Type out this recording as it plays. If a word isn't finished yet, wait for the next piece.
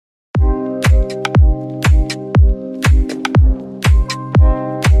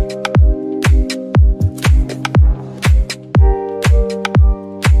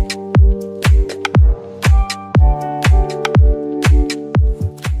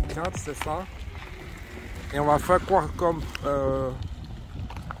4, c'est ça. Et on va faire quoi comme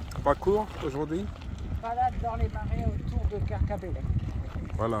parcours aujourd'hui? Balade dans les marais autour de Kercabellec.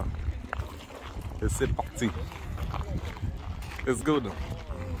 Voilà. Et c'est parti. Let's go. Mais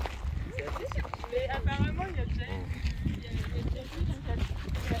apparemment, il y a déjà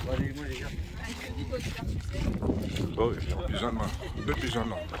Oh, pyjama. Deux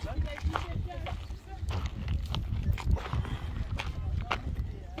pyjamas.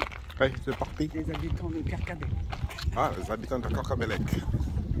 Hey, c'est parti. Les habitants de Kercabellec. Ah, les habitants de Kercabellec.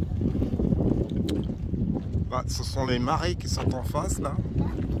 Bah, ce sont les marais qui sont en face là.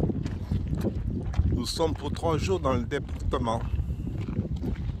 Nous sommes pour 3 jours dans le département.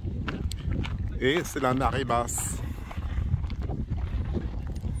 Et c'est la marée basse.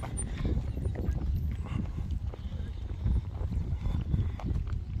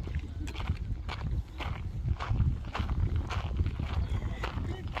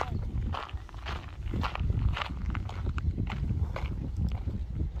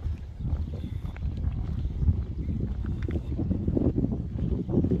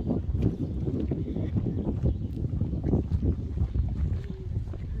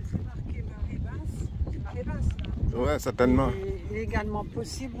 Ouais, certainement. Il est également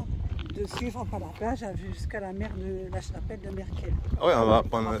possible de suivre par la plage jusqu'à la mer de la chapelle de Merkel. Ouais, on va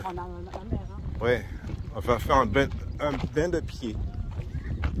prendre. La mer, hein. Ouais, on va faire un bain de pied.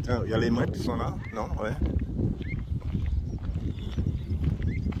 Il y a les mouettes qui sont là, non? Ouais.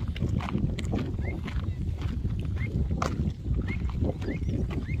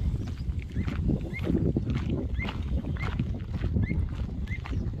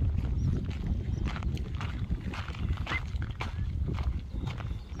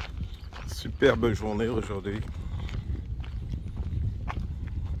 Superbe journée aujourd'hui.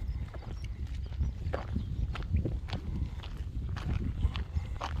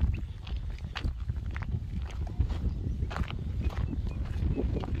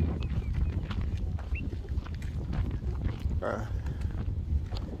 Ah.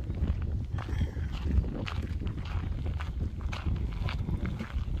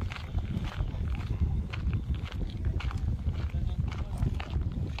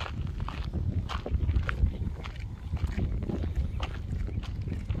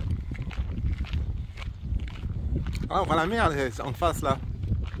 Ah, on voit la mer en face là,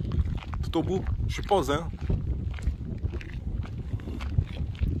 tout au bout, je suppose, hein.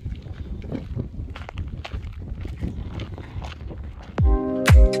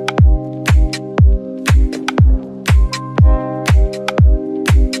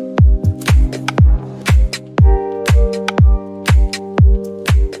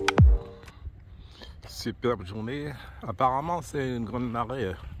 Superbe journée. Apparemment, c'est une grande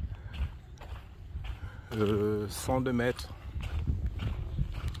marée. 102 mètres.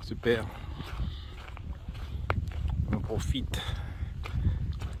 Super. On profite.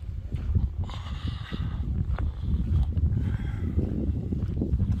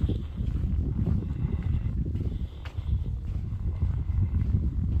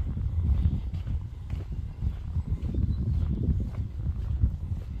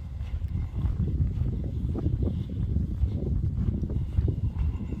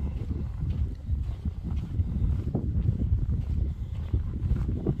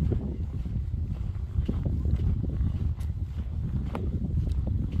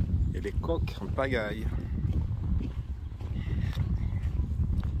 Les coques en pagaille.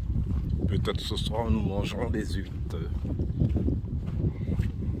 Peut-être ce soir nous mangerons des huîtres.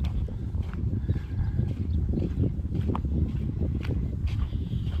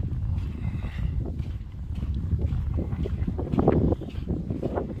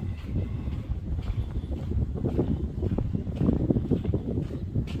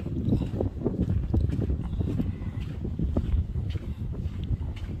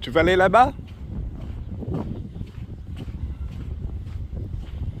 Tu vas aller là-bas?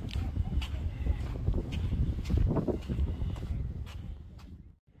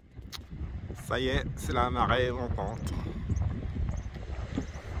 Ça y est, c'est la marée montante.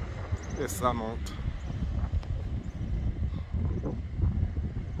 Et ça monte.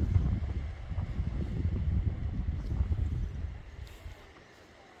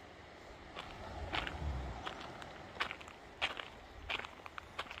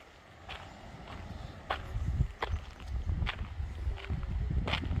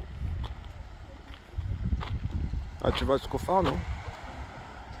 Ah, tu vas jusqu'au phare, non?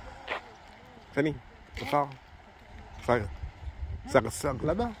 Fanny, au phare. Ça reste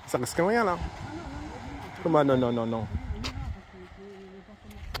là-bas. Ça reste rien, là. Comment? Non, non, non, non.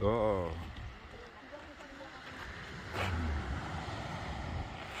 Oh.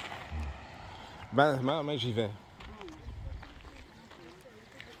 Ben, moi j'y vais.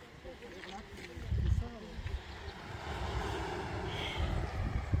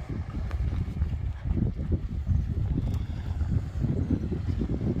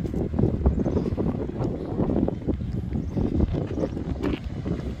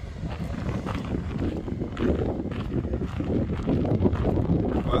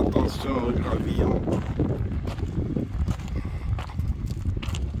 Attention au gravillon.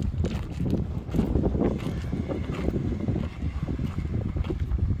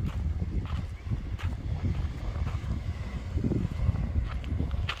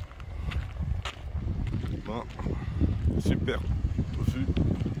 Bon, super vue.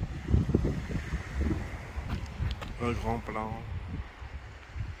 Un grand plan.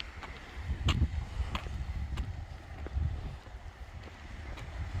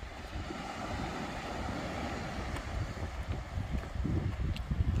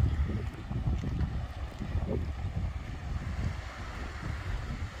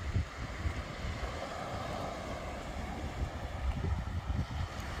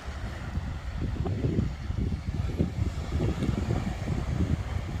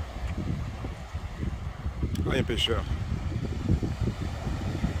 Ah, un pêcheur.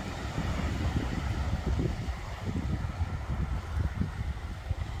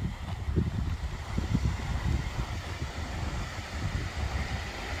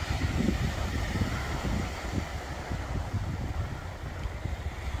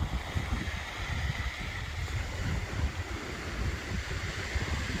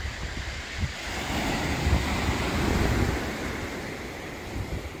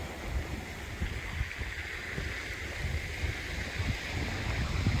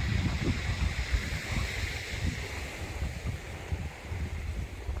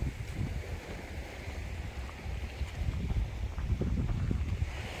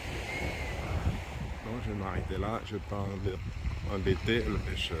 Je vais m'arrêter là, je vais pas embêter le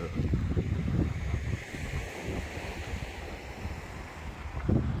pêcheur.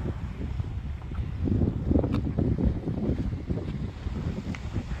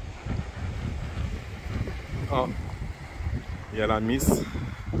 Oh, il y a la Miss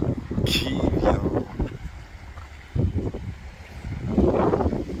qui vient.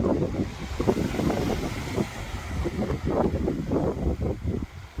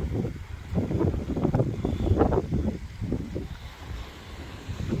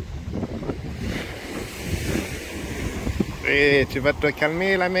 Et tu vas te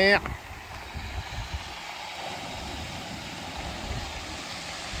calmer la mer.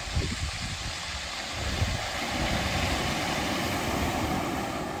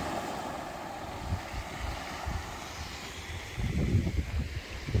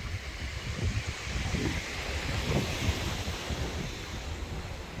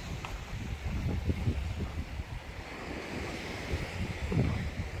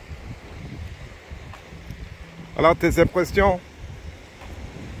 Alors tes impressions?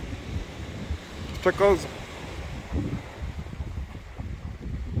 Je te cause.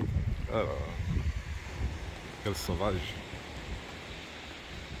 Alors, quel sauvage.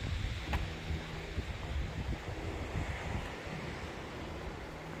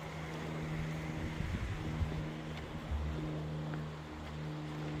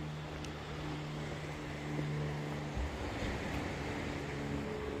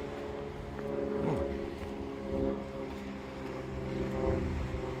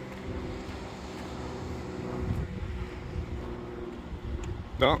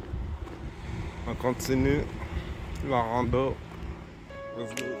 Donc, on continue la rando.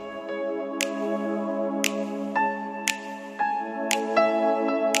 Let's go.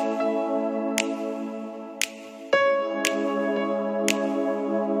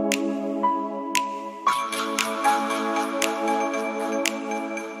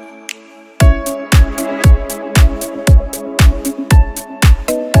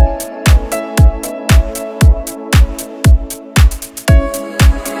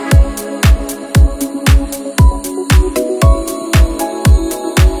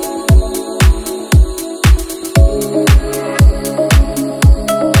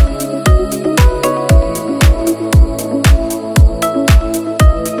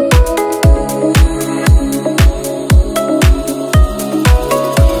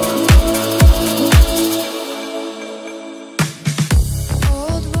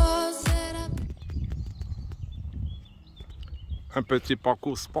 Un petit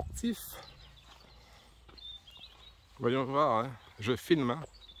parcours sportif. Voyons voir, hein. Je filme hein,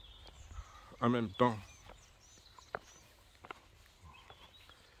 en même temps.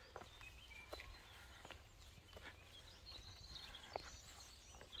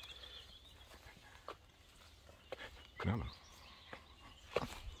 Claro.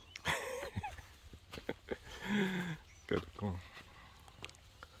 Quel con.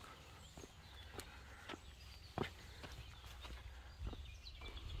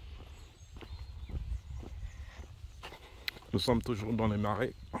 Nous sommes toujours dans les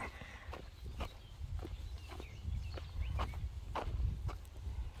marais.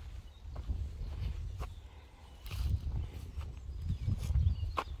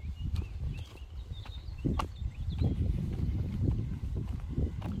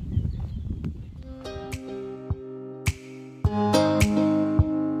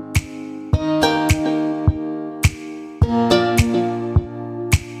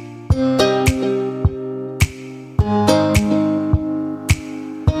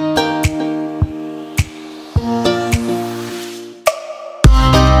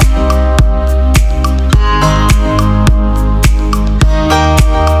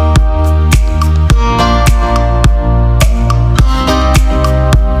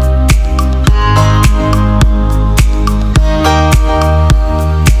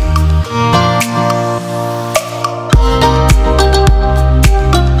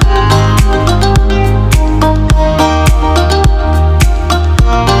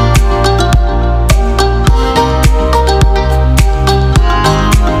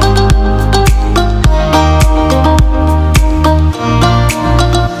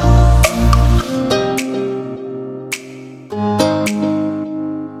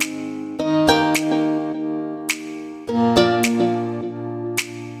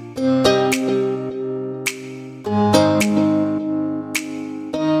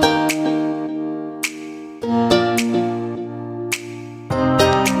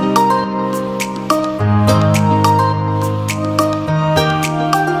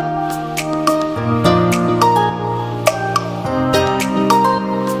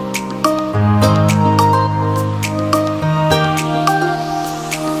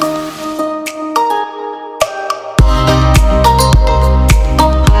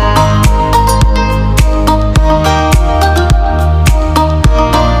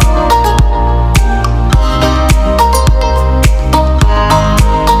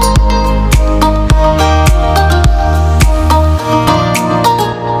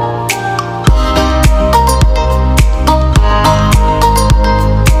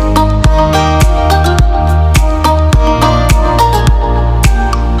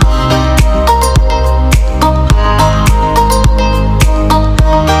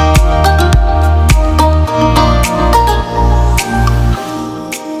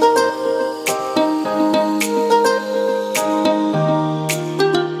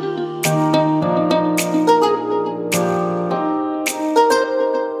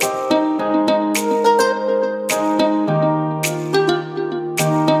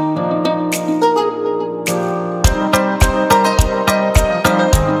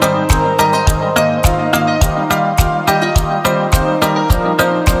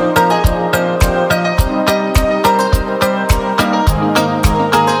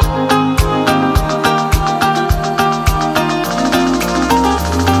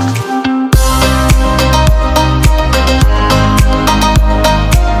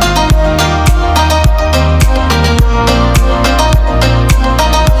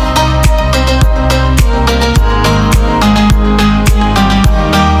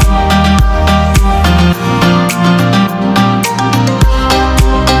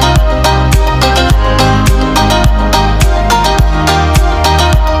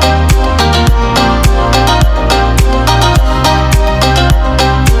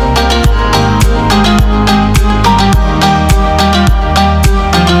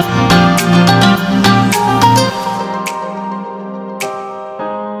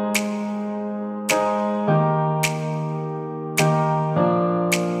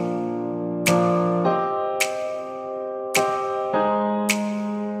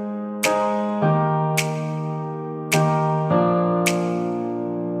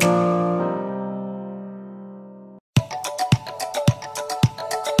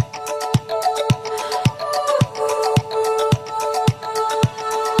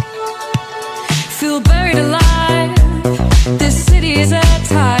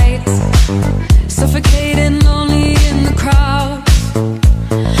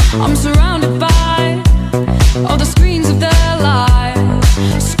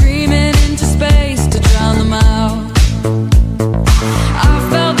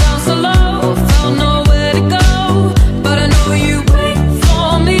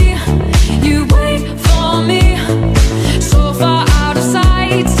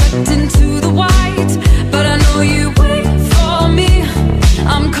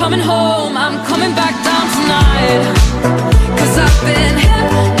 coming home, I'm coming back down tonight.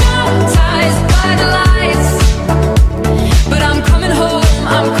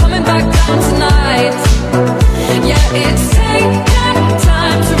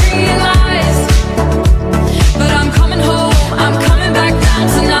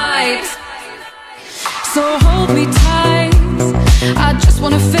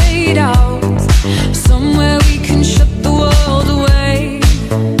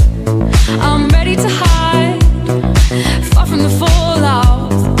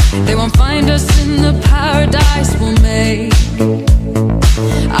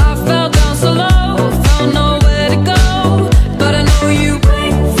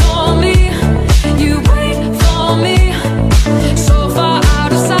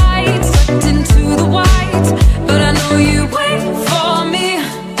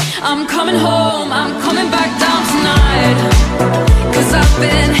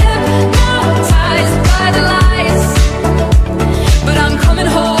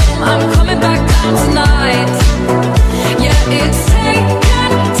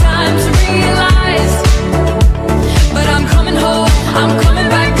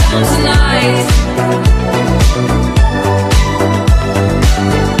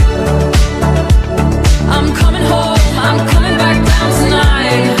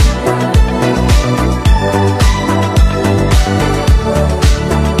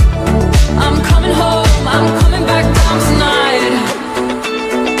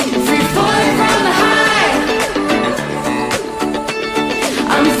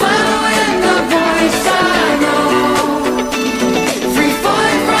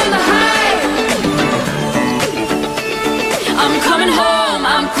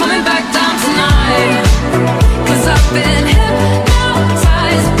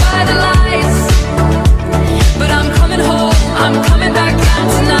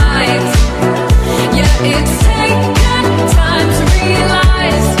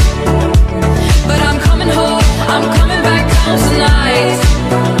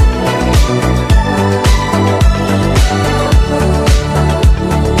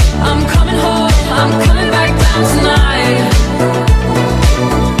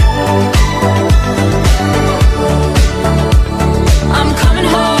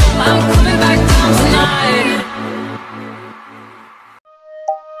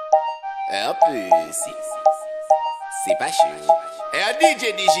 Un peu, si. C'est pas chaud. Et un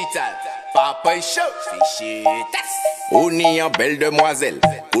DJ digital. Papa est chaud. C'est chaud. On y en belle demoiselle.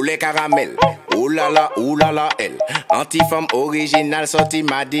 Poulet caramel. Oulala, elle. Anti-femme originale sortie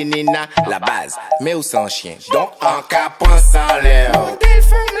Madinina. La base, mais où sans chien. Donc, en cas, pense en l'air.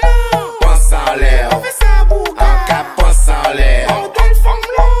 Pense en l'air. En cas, pense en l'air.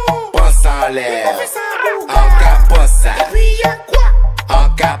 Pense en l'air. En cas, pense ça. Et puis y'a quoi? En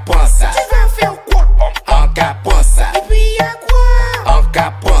cas, pense ça. Tu vas faire quoi? En cas, pense ça. Et puis y'a quoi? En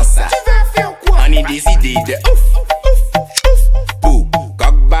cas, pense ça. Tu vas faire quoi? On est décidé de ouf. Pour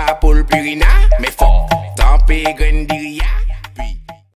coq bas pour le purina, mais fort. Tempé graine